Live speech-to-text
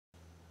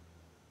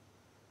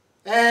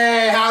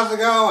Hey, how's it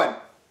going?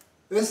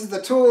 This is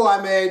the tool I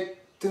made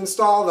to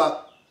install the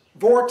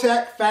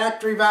Vortec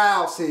factory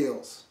valve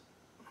seals.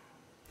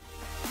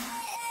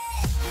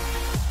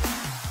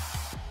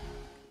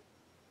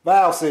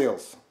 Valve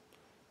seals.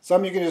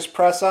 Some you can just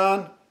press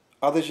on,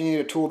 others you need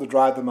a tool to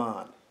drive them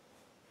on.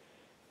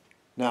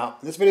 Now,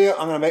 in this video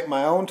I'm going to make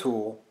my own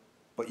tool,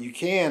 but you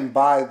can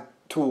buy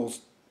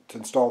tools to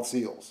install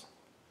seals.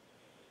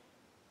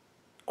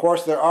 Of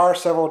course, there are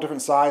several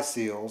different size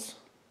seals,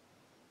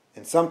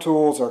 and some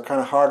tools are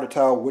kind of hard to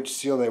tell which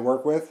seal they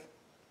work with.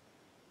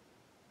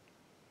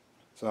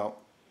 So,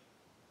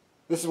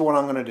 this is what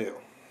I'm going to do.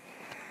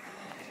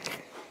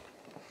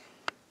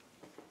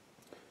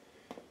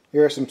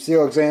 Here are some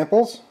seal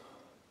examples.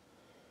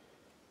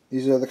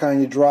 These are the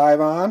kind you drive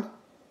on.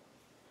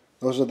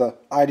 Those are the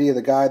ID of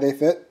the guide they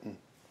fit.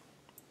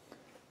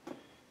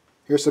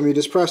 Here's some you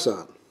just press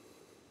on.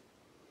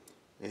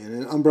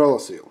 And an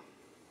umbrella seal.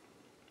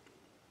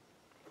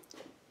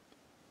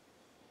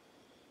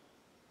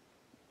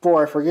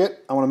 Before I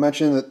forget, I want to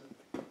mention that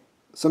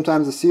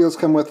sometimes the seals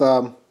come with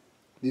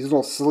these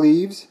little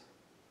sleeves,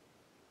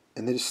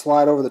 and they just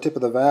slide over the tip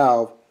of the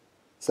valve,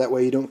 so that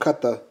way you don't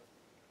cut the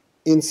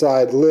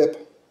inside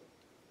lip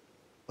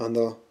on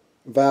the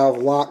valve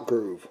lock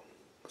groove.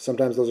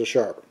 Sometimes those are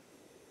sharp.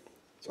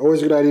 It's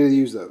always a good idea to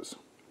use those.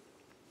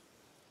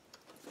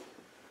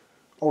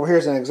 Over here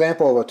is an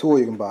example of a tool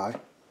you can buy.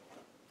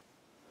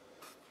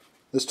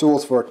 This tool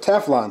is for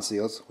Teflon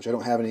seals, which I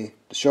don't have any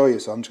to show you,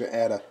 so I'm just going to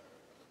add a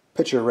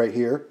picture right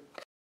here.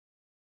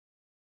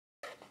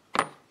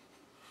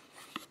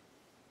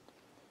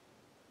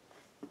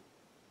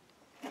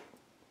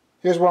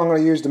 Here's what I'm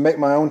going to use to make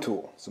my own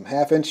tool. Some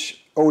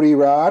 1/2-inch OD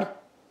rod,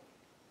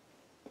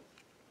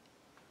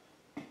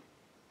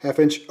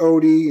 1/2-inch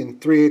OD and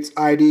 3/8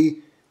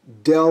 ID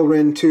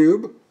Delrin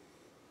tube,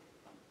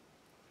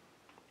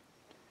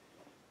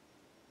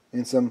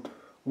 and some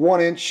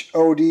 1-inch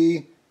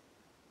OD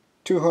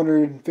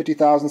 250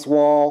 thousandths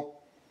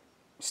wall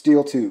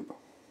steel tube.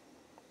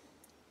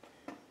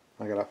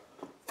 I got a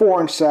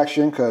 4-inch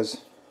section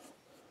because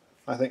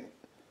I think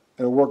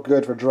it'll work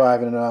good for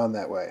driving it on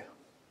that way.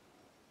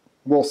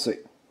 We'll see.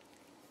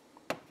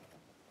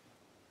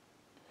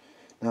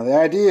 Now the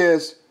idea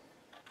is,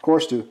 of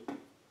course, to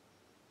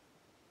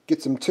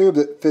get some tube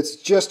that fits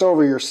just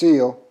over your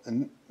seal,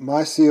 and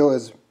my seal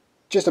is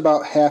just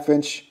about 1/2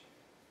 inch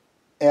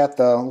at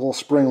the little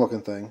spring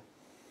looking thing.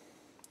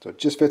 So it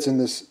just fits in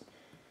this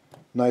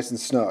nice and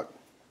snug.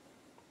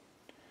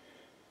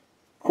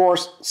 Of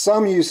course,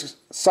 some use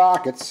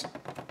sockets,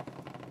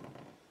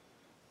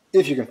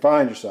 if you can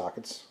find your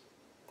sockets.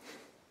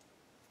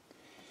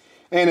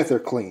 And if they're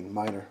clean.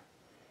 Mine are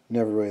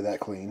never really that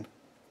clean.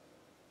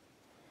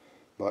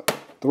 But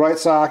the right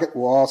socket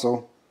will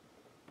also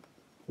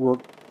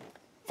work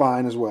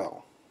fine as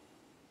well.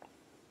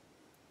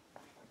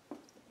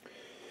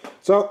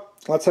 So,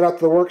 let's head out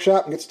to the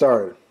workshop and get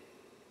started.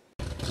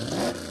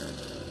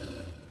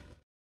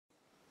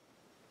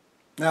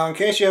 Now, in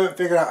case you haven't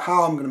figured out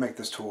how I'm going to make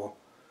this tool,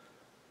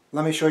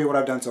 let me show you what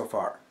I've done so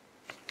far.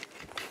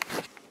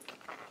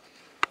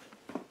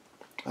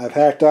 I've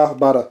hacked off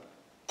about a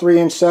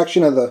 3-inch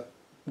section of the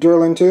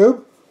Delrin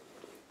tube.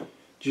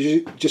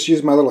 Just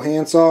use my little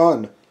handsaw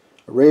and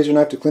a razor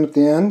knife to clean up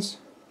the ends.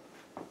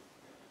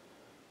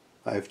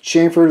 I've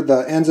chamfered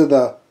the ends of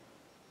the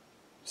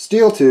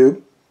steel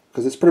tube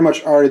because it's pretty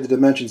much already the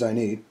dimensions I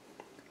need.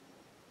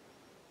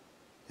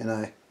 And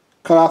I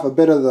cut off a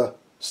bit of the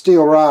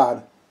steel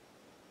rod,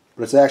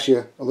 but it's actually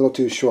a little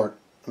too short,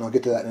 and I'll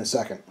get to that in a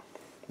second.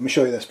 Let me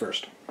show you this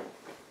first.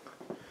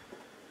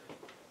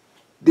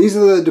 These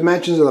are the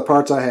dimensions of the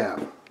parts I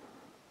have.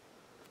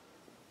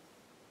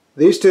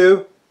 These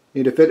two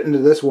need to fit into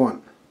this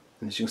one.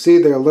 And as you can see,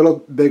 they're a little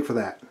big for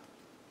that.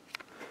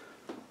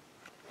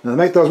 Now to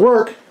make those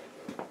work,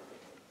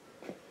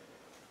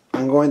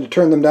 I'm going to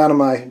turn them down on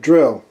my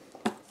drill.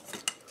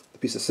 A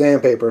piece of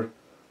sandpaper,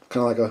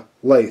 kind of like a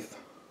lathe.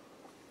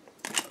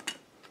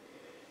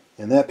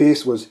 And that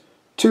piece was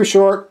too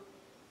short.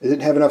 It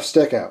didn't have enough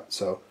stick out.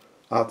 So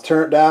I'll have to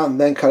turn it down and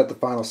then cut it the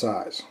final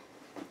size.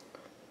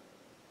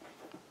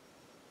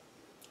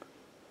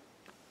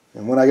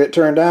 And when I get it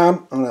turned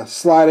down, I'm going to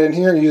slide it in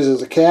here and use it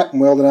as a cap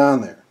and weld it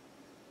on there.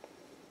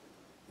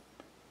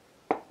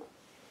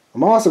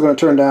 I'm also going to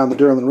turn down the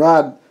Delrin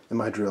rod in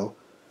my drill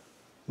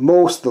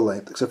most of the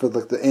length, except for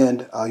like the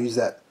end. I'll use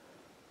that.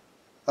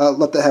 I'll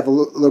let that have a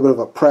little bit of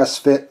a press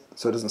fit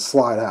so it doesn't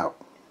slide out.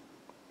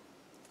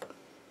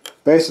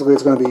 Basically,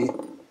 it's going to be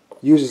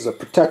used as a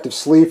protective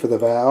sleeve for the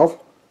valve.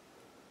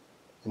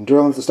 And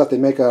Delrin's the stuff they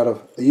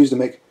use to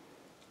make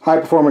high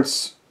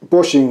performance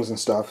bushings and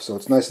stuff, so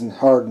it's nice and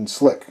hard and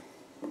slick.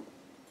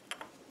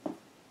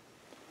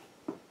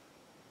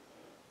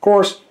 Of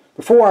course,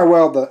 before I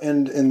weld the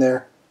end in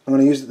there, I'm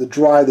going to use it to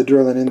drive the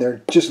Delrin in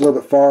there just a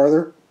little bit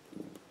farther,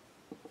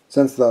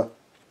 since the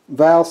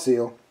valve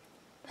seal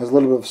has a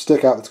little bit of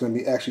stick out that's going to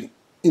be actually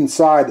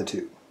inside the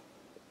tube.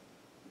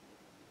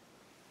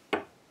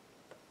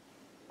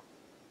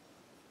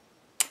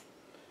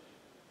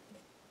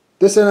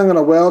 This end I'm going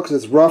to weld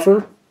because it's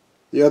rougher,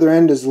 The other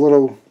end is a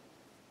little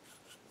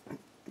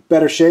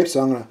better shape,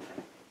 so I'm going to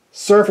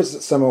surface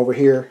it some over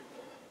here.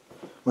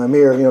 My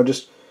mirror, you know,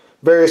 just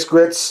various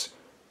grits,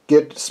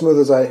 get as smooth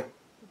as I,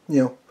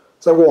 you know,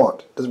 as I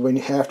want. Doesn't mean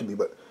you have to be,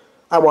 but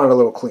I want it a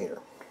little cleaner.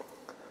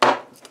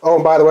 Oh,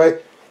 and by the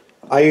way,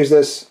 I use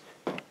this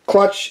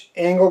clutch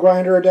angle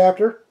grinder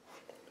adapter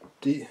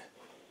to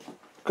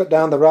cut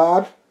down the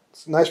rod.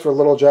 It's nice for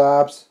little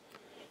jobs.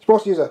 You're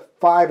supposed to use a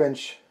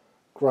 5-inch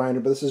grinder,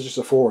 but this is just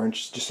a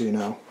 4-inch, just so you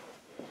know.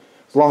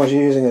 As long as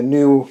you're using a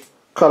new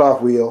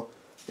cutoff wheel,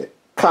 it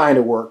kind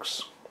of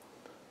works.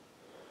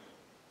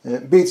 And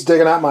it beats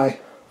digging out my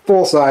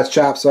full-size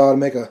chop saw to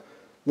make a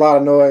lot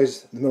of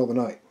noise in the middle of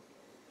the night.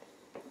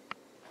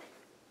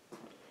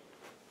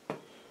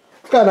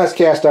 It's got a nice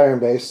cast iron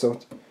base, so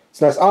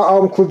it's nice.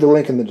 I'll include the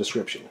link in the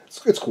description.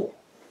 It's cool.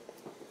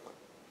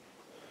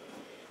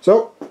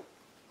 So, let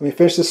me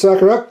finish this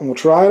sucker up and we'll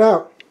try it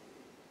out.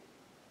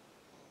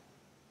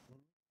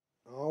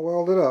 All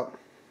welded up.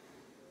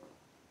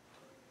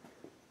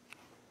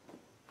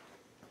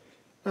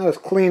 Not as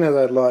clean as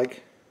I'd like.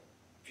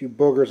 A few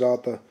boogers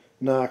out to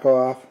knock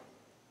off.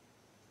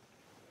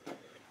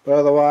 But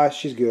otherwise,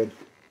 she's good.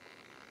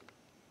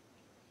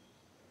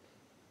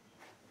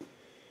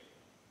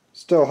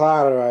 Still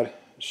hotter, I'd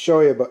show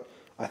you, but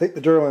I think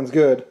the Durlin's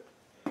good.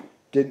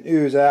 Didn't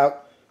ooze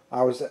out.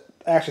 I was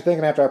actually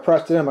thinking after I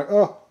pressed it in, I'm like,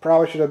 oh,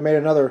 probably should have made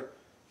another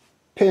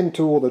pin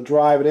tool to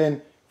drive it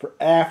in for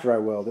after I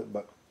weld it,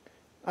 but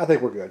I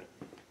think we're good.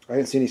 I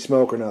didn't see any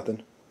smoke or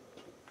nothing.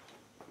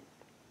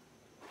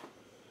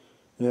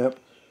 Yep.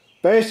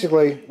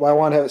 Basically, why I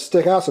want to have it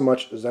stick out so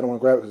much is I don't want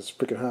to grab it because it's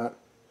freaking hot.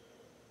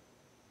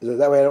 Is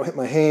that way I don't hit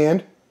my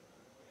hand.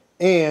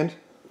 And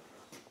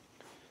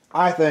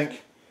I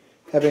think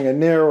having a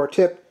narrower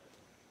tip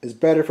is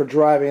better for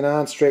driving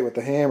on straight with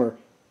the hammer.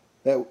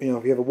 That, you know,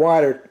 if you have a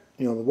wider,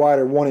 you know, the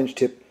wider 1-inch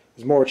tip,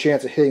 there's more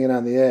chance of hitting it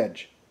on the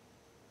edge.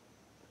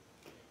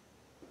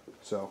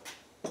 So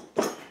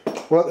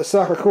we'll let the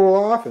sucker cool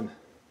off and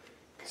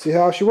see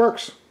how she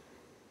works.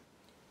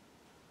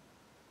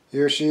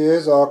 Here she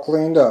is, all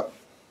cleaned up.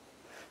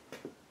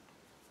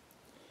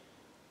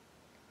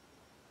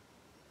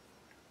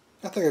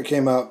 I think it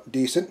came out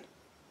decent.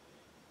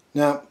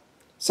 Now,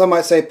 some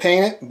might say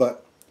paint it,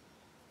 but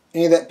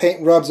any of that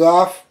paint rubs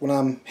off when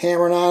I'm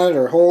hammering on it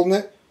or holding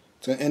it,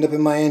 it's going to end up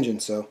in my engine.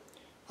 So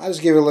I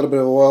just give it a little bit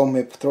of oil,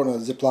 maybe throw it in a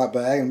Ziploc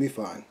bag and be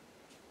fine.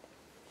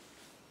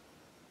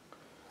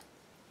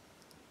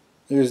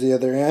 Here's the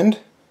other end.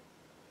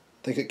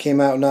 I think it came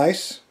out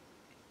nice.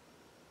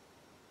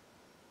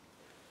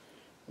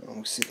 Let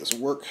me see if this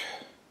will work.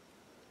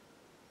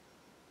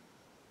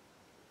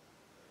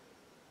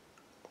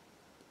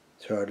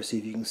 It's hard to see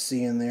if you can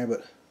see in there,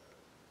 but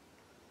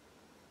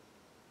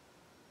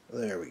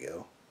there we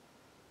go.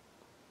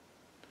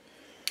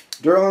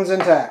 Durlin's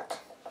intact.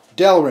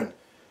 Delrin.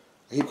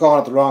 I keep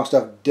calling it the wrong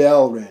stuff.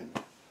 Delrin.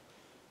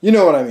 You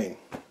know what I mean.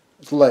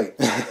 It's late.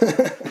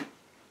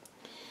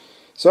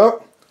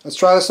 So, let's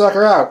try the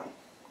sucker out.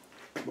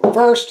 But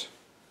first,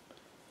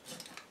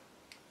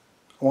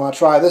 I want to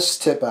try this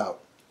tip out.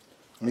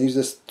 I'm going to use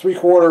this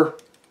 3/4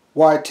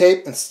 wide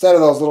tape instead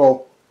of those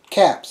little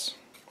caps.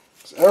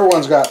 So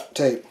everyone's got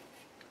tape.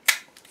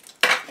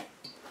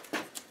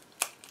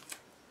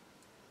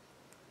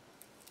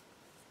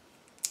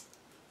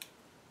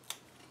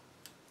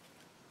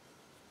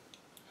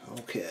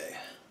 Okay.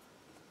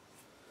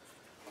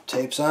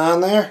 Tape's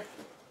on there.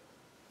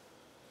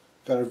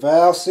 Got our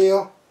valve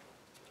seal.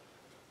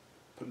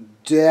 Put a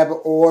dab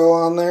of oil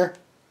on there.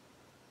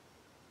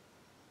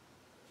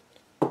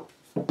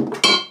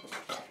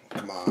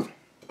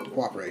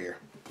 Cooperate here.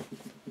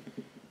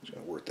 Just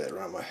gonna work that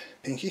around my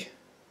pinky.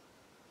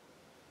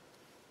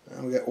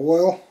 And we got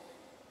oil.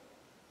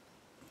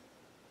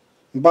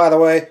 And by the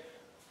way,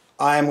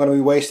 I am going to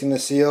be wasting the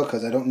seal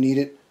because I don't need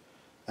it.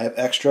 I have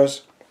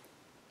extras.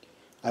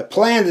 I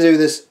plan to do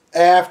this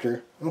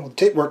after. Oh, the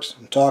tape works.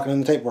 I'm talking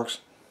and the tape works.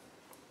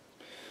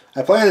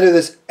 I plan to do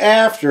this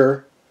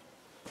after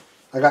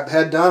I got the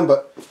head done,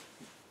 but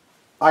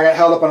I got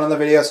held up on another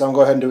video, so I'm going to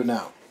go ahead and do it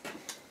now.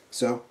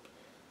 So,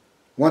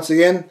 once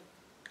again,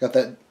 got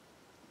that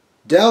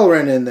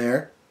Delrin in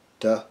there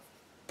to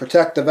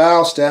protect the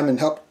valve stem and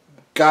help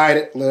guide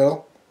it a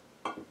little.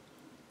 A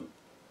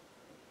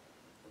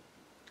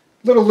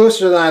little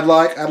looser than I'd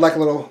like. I'd like a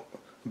little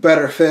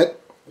better fit.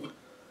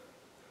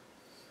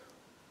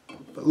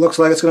 But it looks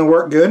like it's going to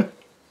work good.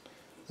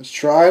 Let's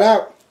try it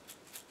out.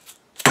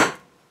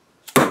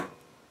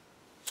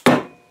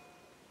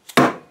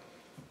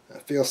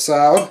 That feels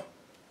solid.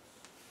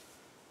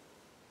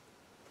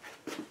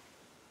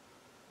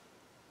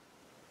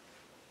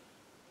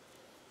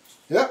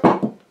 Yep,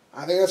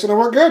 I think that's going to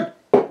work good.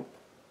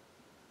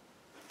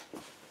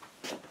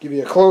 Give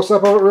you a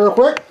close-up of it real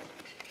quick.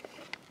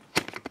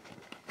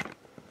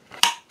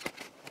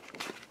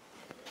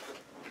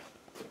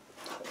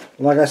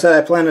 Like I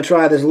said, I plan to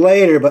try this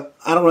later, but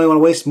I don't really want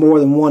to waste more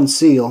than one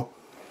seal.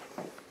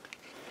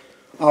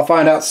 I'll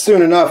find out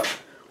soon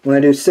enough when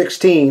I do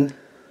 16,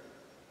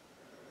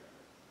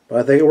 but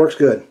I think it works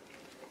good.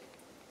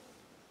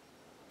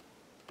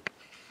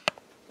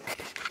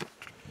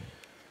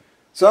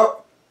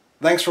 So,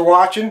 thanks for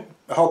watching.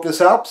 I hope this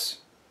helps.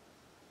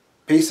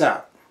 Peace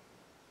out.